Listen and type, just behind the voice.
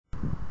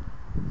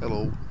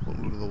Hello,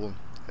 another one.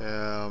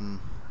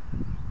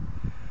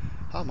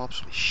 I'm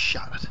absolutely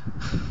shattered.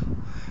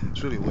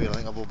 It's really weird. I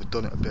think I've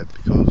overdone it a bit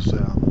because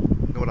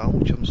you know how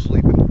much I'm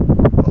sleeping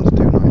the last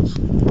 2 nights.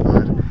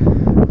 Right?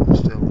 I'm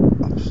still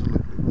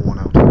absolutely worn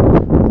out.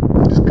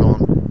 Just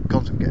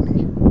can't get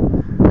any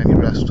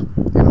rest.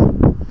 You know.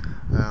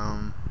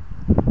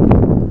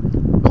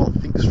 Can't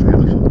think straight.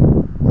 Actually,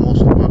 I'm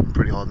also working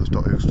pretty hard on this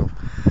Doctor Who stuff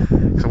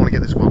because I want to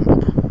get this wound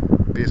up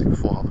basically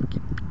before I have a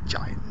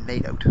giant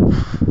night out. On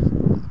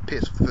the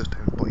pace for the first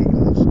time in about 18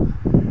 months.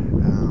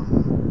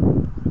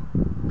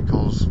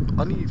 Because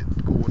I need to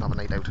go and have a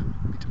night out,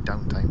 need some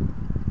downtime.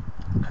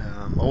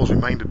 I was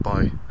reminded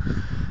by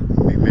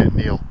my mate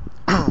Neil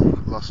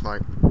last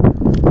night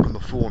on the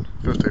phone.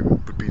 First time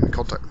we'd been in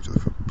contact with each other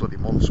for bloody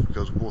months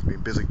because we've both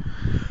been busy.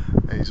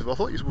 And he said, well, I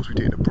thought you were supposed to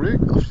be taking a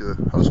break after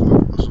the house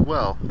move. I said,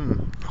 well,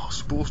 I was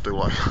supposed to,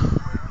 like.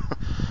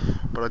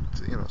 But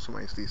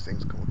sometimes these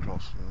things come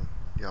across and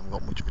you haven't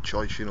got much of a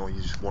choice, you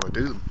just want to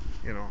do them.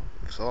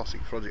 If it's a RC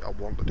project I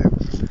want to do,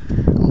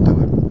 I'll do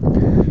it.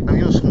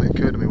 Now, something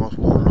occurred to me whilst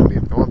walking around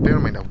here. Now, bear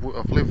in mind, I've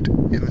lived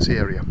in this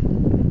area,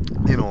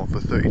 for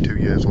 32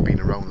 years, or been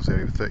around this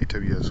area for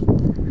 32 years.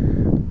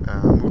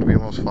 Moved to be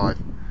when I was 5.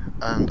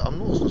 And I've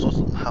noticed there's lots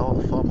of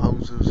little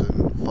farmhouses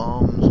and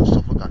farms and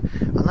stuff like that.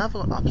 And I've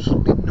got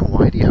absolutely no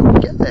idea how to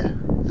get there.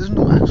 There's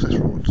no access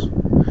roads.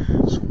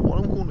 So what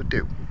I'm going to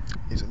do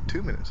is in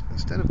 2 minutes,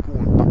 instead of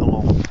going back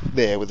along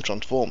there with the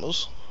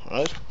transformers,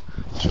 right,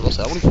 so let's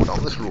say I want to go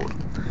down this road.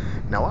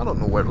 Now I don't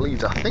know where it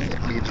leads. I think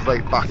it leads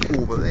right back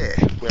over there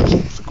where I'm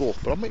supposed to go,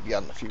 but I might be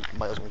adding a few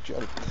miles on the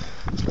journey.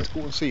 So let's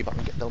go and see if I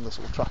can get down this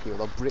little track here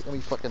without breaking my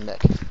fucking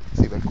neck.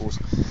 See where it goes.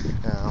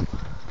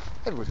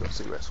 Everybody's got to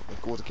see where something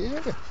goes again,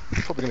 isn't it?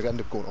 It's probably going to end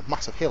up going on a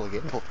massive hill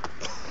again, but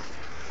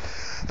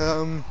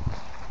I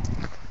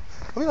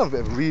mean, I have a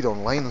bit of a read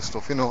online and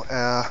stuff, Before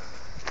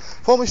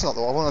I mention that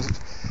though, I want to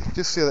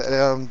just say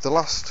that the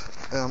last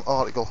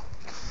article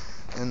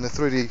in the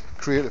 3D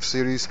creative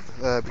series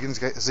begins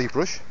to get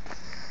ZBrush.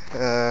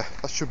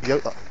 That should be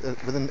out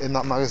in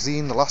that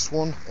magazine, the last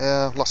one,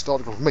 last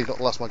article for me, not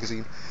the last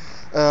magazine,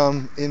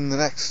 in the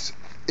next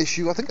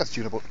issue. I think that's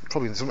due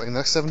probably in the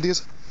next 7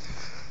 days.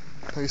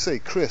 Now you see,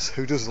 Chris,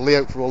 who does the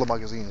layout for all the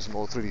magazines and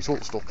all the 3D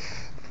Total stuff,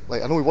 I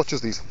know he watches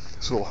these,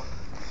 so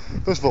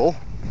first of all,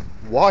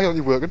 why aren't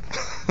you working?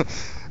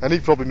 And he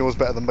probably knows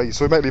better than me,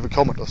 so he might leave a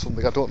comment or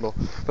something, I don't know.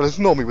 But it's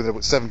normally within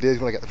about 7 days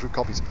when I get the true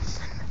copies.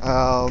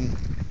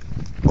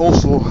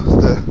 Also,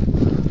 the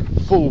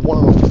full 1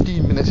 hour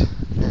 15 minute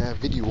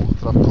video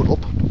that I've put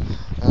up,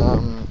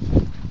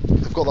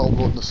 they've got that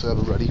uploaded on the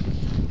server ready.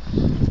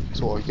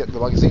 So you get the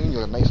magazine, you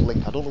get a nice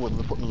link. I don't know whether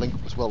they're putting a link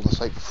as well to the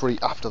site for free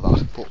after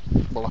that, but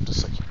we'll have to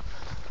see.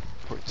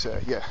 But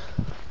yeah.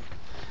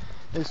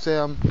 I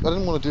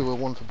didn't want to do a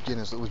one for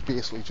beginners that was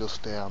basically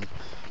just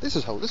this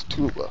is how this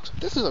tool works.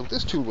 This is how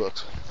this tool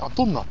works. I've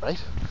done that,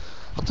 right?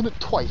 I've done it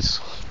twice,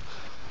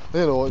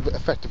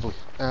 effectively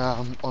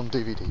on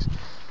DVDs.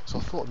 So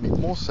I thought it made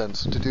more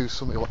sense to do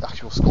something like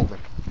actual sculpting,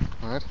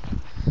 right?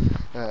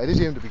 It is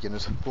aimed at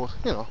beginners, but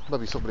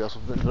maybe somebody else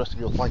with interest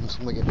will find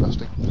something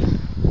interesting.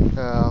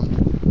 Now,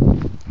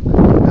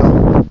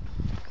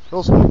 I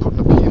also want to put an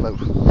appeal out.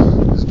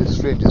 It's a bit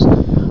strange.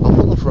 I'm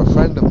looking for a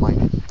friend of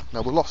mine.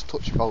 Now, we lost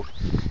touch about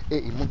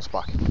 18 months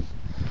back.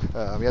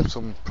 He had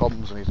some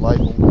problems in his life,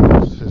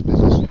 his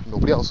business,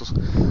 nobody else's.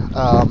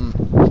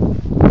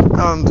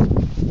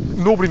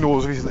 And nobody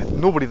knows,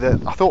 nobody there.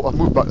 I thought I'd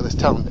moved back to this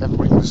town,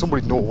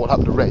 somebody know what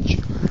happened to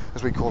Reg,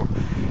 as we call him.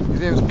 His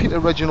name is Peter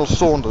Reginald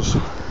Saunders.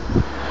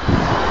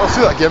 I'll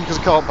say that again because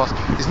I can't pass.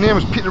 His name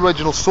is Peter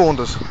Reginald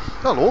Saunders.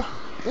 Hello.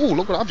 Oh,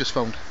 look what I've just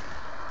found.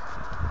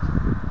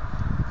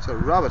 It's a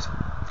rabbit.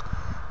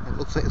 It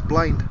looks like it's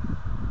blind.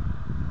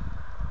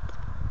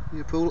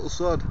 You poor little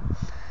sod.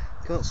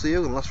 Can't see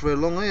you, gonna last very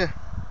long, are you?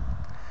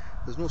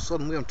 There's no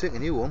sudden way I'm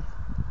taking you on.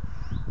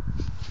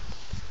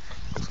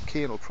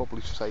 Kane will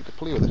probably decide to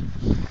play with it.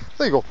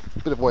 There you go,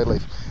 bit of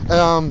wildlife.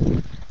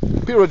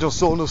 Peter Reginald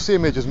Saunders,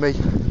 same age as me.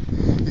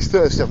 He's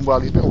 37, well,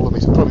 he's a bit older than me,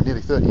 so probably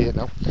nearly 38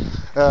 now.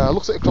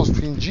 Looks like a cross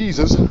between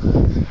Jesus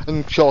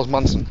and Charles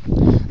Manson.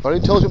 Very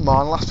intelligent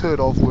man, last heard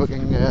of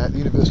working at the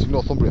University of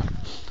Northumbria.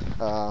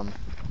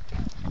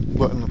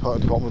 Working in the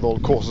part department with all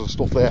the courses and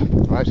stuff there,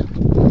 right?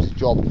 That's his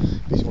job,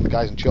 he's one of the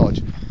guys in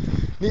charge.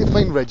 Need to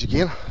find Reg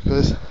again,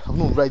 because I've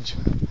known Reg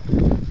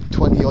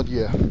 20 odd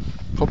year,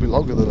 probably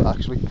longer than that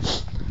actually.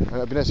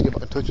 It'd be nice to get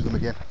back in touch with him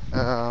again.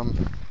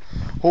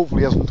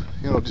 Hopefully he hasn't,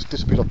 just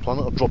disappeared off the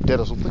planet or dropped dead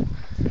or something.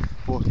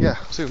 But yeah,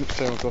 I'll see how much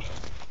time I've got.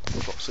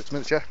 I've got 6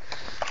 minutes, yeah.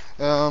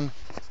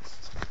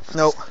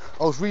 Now,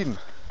 I was reading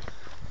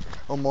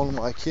on one of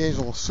my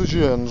occasional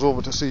sojourns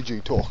over to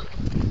CG Talk.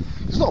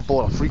 It's not a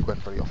board I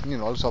frequent very often,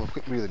 I just have a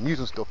quick read of the news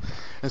and stuff.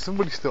 And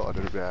somebody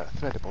started a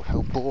thread about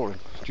how boring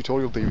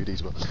tutorial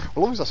DVDs were.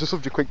 Well, obviously that's a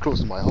subject quite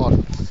close to my heart.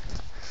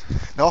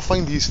 Now, I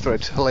find these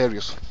threads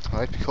hilarious,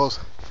 right? Because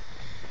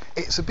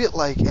it's a bit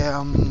like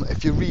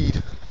if you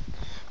read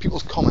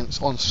people's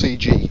comments on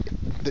CG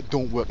that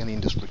don't work in the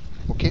industry,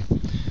 okay?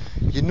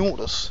 You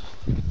notice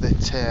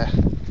that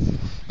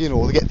you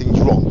know, they get things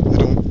wrong. They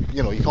don't,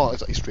 you know, you can't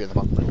exactly straighten them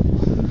out.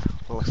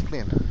 Well, I'll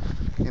explain.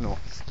 You know,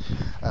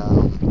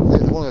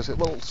 one of them say,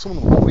 well, some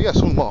of them are, yeah,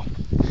 some of them are.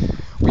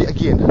 But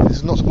again, this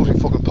is not supposed to be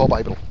fucking Pop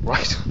Bible,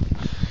 right?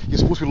 You're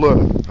supposed to be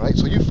learning, right?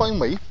 So you find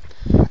me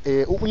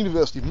a Open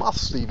University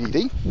Maths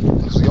DVD,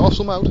 because there are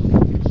some out. I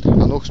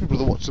know because my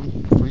brother watched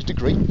them for his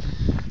degree.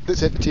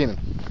 That's entertaining.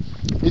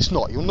 It's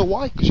not. You'll know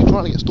why? Because you're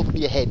trying to get stuff into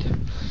your head.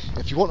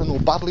 If you want to know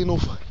badly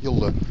enough, you'll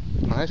learn,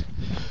 right?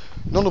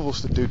 None of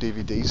us that do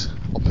DVDs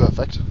are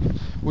perfect.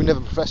 We never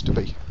profess to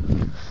be.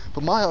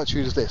 But my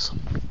attitude is this.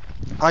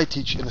 I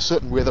teach in a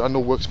certain way that I know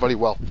works very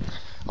well.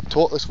 I've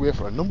taught this way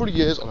for a number of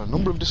years on a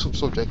number of different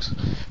subjects,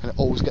 and it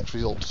always gets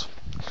results.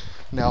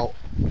 Now,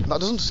 that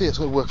doesn't say it's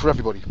going to work for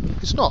everybody.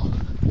 It's not.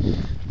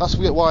 That's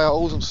why I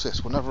always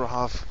insist, whenever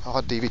I've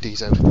had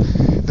DVDs out,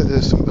 that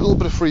there's a little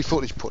bit of free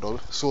footage put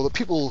out, so that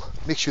people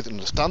make sure they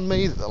understand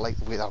me, that they like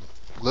the way that I'm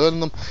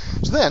learning them.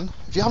 So then,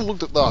 if you haven't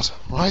looked at that,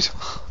 right,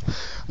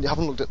 and you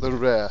haven't looked at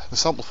the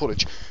sample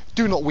footage,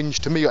 do not whinge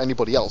to me or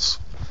anybody else,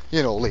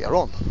 you know, later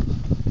on,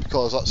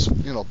 because that's,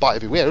 you know, buyer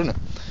beware, isn't it?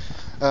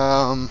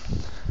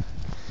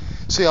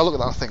 See, I look at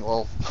that and I think,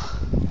 well,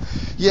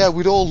 yeah,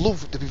 we'd all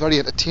love it to be very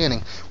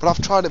entertaining, but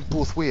I've tried it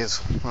both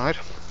ways, right?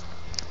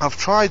 I've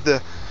tried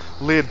the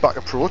laid back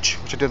approach,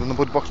 which I did on the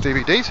Mudbox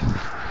DVDs.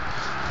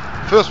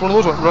 First one of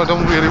those went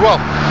down really well,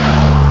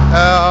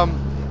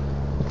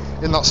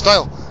 in that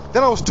style.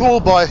 Then I was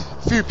told by a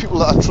few people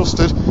that I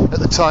trusted at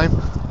the time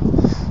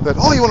that,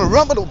 oh, you want to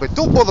ramp it a little bit,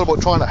 don't bother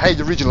about trying to hide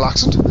your regional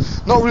accent.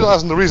 Not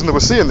realising the reason they were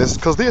saying this,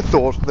 because they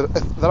thought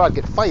that I'd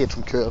get fired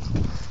from Curve,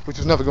 which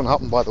was never going to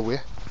happen, by the way.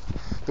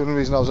 The only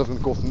reason I was ever going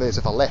to go from there is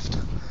if I left.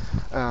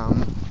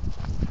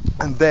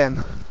 And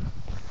then,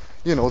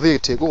 you know,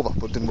 they'd take over,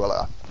 but it didn't work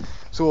like that.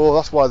 So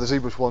that's why the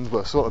ZBrush ones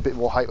were sort of a bit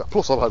more hyper.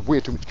 Plus I've had way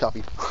too much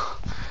caffeine.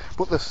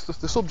 But the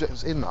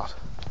subjects in that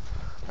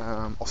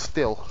are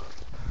still,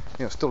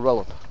 you know, still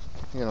relevant.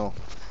 You know,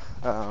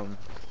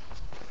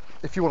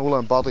 if you want to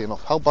learn badly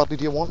enough, how badly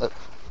do you want it?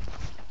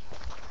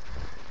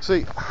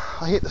 See,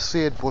 I hate to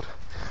say it, but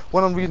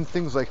when I'm reading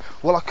things like,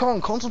 well, I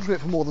can't concentrate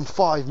for more than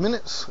 5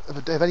 minutes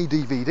of any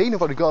DVD,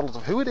 regardless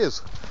of who it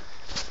is.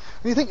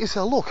 And you think to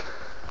yourself, look,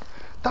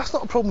 that's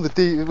not a problem with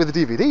the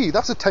DVD,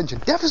 that's attention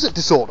deficit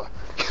disorder.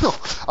 You know,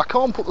 I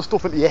can't put the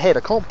stuff into your head,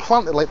 I can't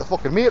plant it like the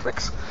fucking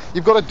Matrix.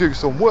 You've got to do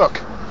some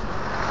work.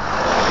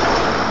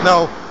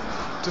 Now,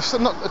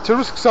 to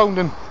risk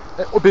sounding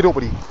a bit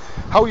uppity,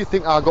 how do you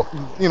think I got,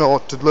 you know,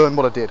 to learn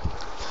what I did?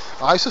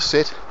 I used to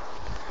sit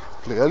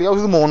the early hours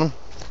of the morning,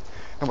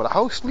 no matter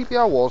how sleepy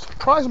I was,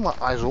 prizing my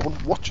eyes open,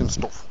 watching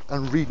stuff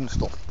and reading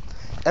stuff.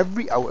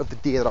 Every hour of the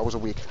day that I was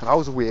awake, and I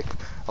was awake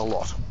a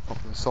lot. I'm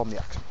an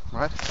insomniac,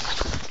 right?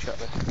 Check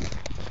this.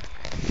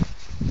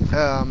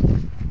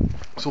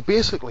 So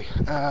basically,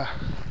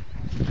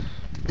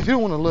 if you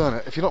don't want to learn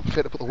it, if you're not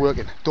prepared to put the work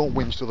in, don't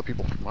whinge to other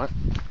people, right?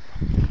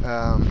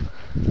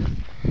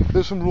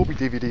 There's some ropey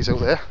DVDs out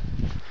there,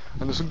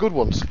 and there's some good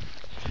ones,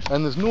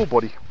 and there's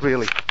nobody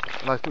really,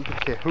 and I don't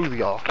care who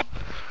they are,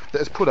 that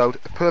has put out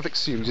a perfect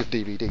series of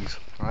DVDs,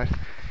 right?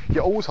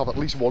 You always have at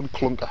least one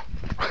clunker.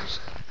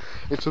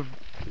 It's a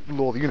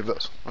law of the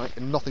universe, right?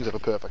 And nothing's ever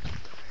perfect.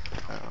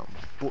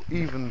 But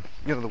even,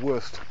 you know, the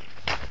worst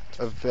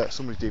of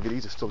some of these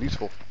DVDs is still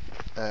useful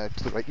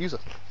to the right user.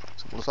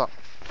 Simple as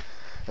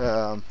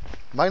that.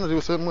 Mine I do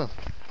a certain way.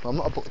 I'm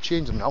not about to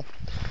change them now.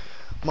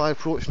 My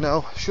approach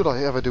now, should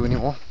I ever do any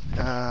more,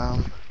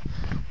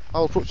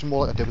 I'll approach them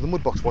more like I did with the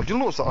Mudbox one. You'll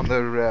notice that on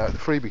the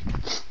freebie.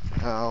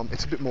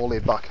 It's a bit more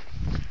laid back.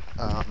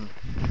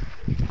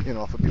 You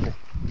know, for people.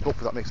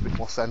 Hopefully that makes a bit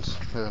more sense.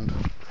 And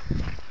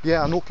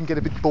yeah, I know it can get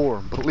a bit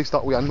boring, but at least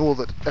that way I know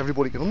that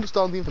everybody can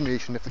understand the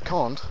information. If they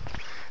can't,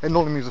 it not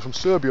only means they're from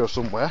Serbia or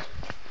somewhere,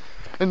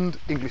 and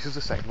English is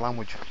a second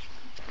language.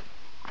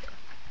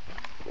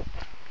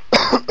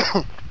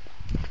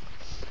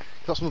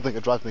 That's another thing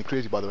that drives me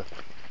crazy, by the way.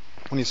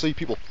 When you see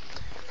people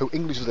who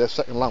English is their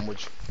second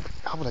language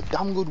having a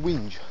damn good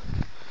whinge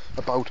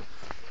about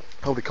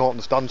how they can't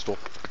understand stuff,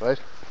 right?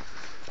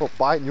 Well,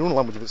 buy it in your own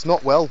language. If it's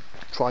not, well,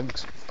 try and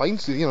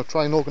find, you know,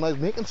 try and organise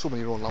making some in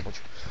your own language.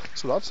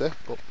 That's what I'd say.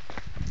 But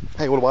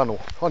hey, what do I know?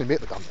 I only make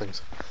the damn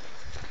things.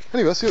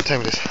 Anyway, let's see what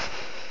time it is.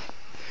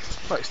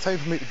 Right, it's time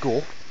for me to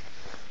go,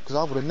 because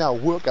I've got to now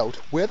work out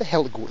where the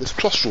hell to go at this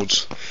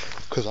crossroads,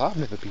 because I've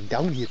never been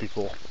down here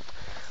before.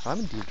 I'm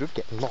in danger of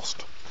getting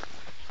lost.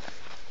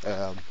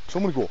 So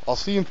I'm going to go. I'll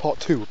see you in part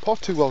 2.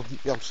 Part 2,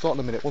 I'll start in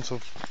a minute once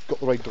I've got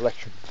the right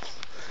direction.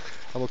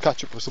 And we'll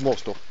catch up with some more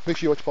stuff. Make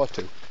sure you watch part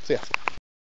 2. See ya.